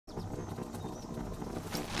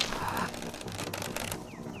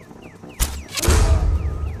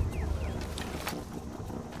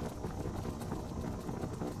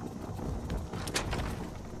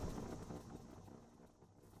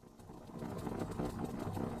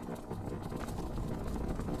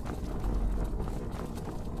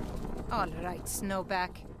All right,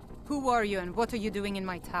 Snowback. Who are you and what are you doing in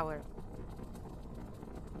my tower?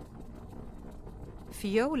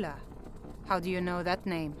 Fiola? How do you know that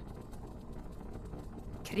name?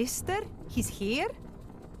 Krister? He's here?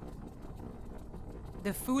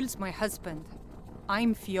 The fool's my husband.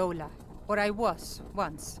 I'm Fiola. Or I was,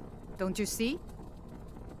 once. Don't you see?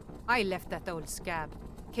 I left that old scab,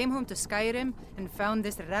 came home to Skyrim, and found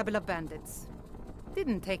this rabble of bandits.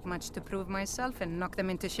 Didn't take much to prove myself and knock them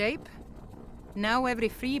into shape. Now every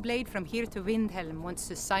free blade from here to Windhelm wants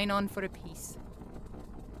to sign on for a peace.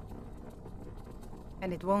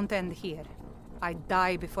 And it won't end here. I'd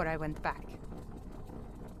die before I went back.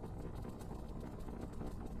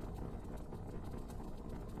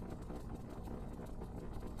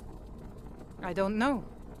 I don't know.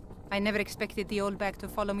 I never expected the old bag to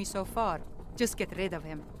follow me so far. Just get rid of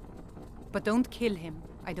him. But don't kill him.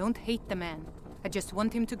 I don't hate the man. I just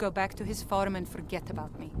want him to go back to his farm and forget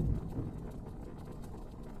about me.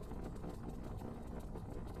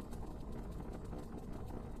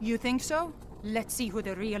 You think so? Let's see who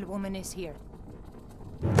the real woman is here.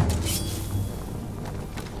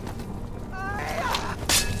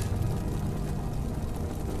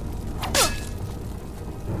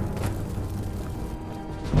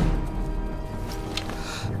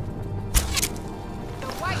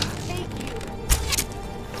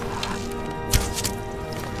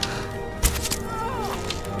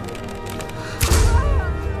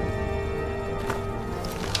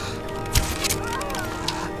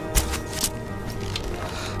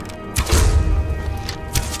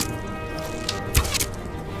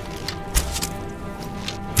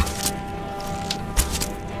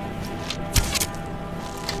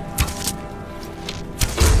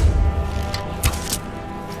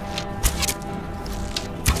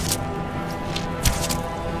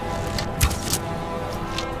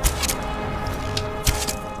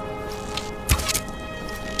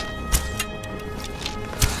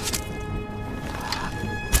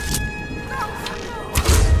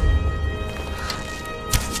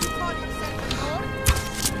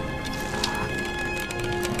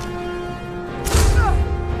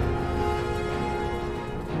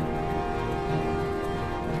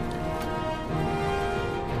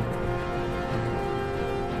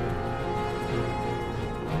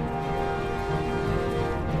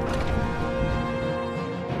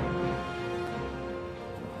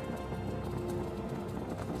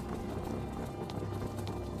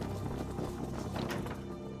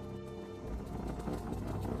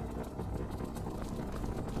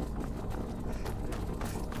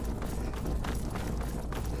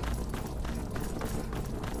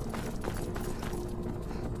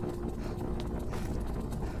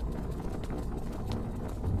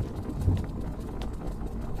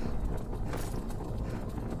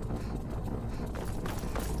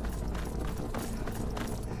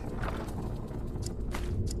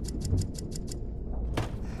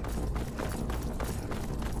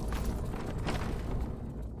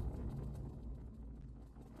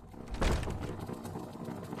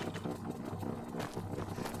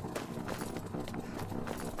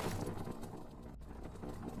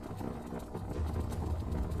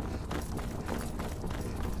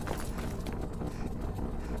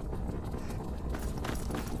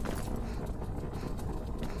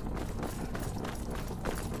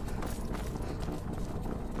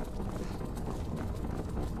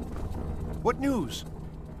 What news?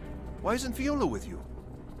 Why isn't Fiola with you?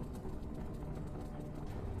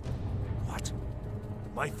 What?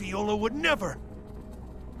 My Fiola would never!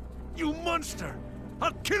 You monster!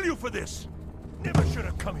 I'll kill you for this! Never should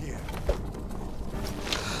have come here!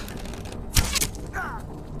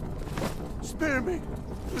 Spare me,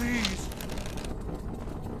 please!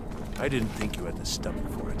 I didn't think you had the stomach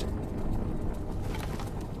for it.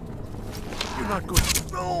 You're not going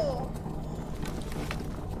to... No!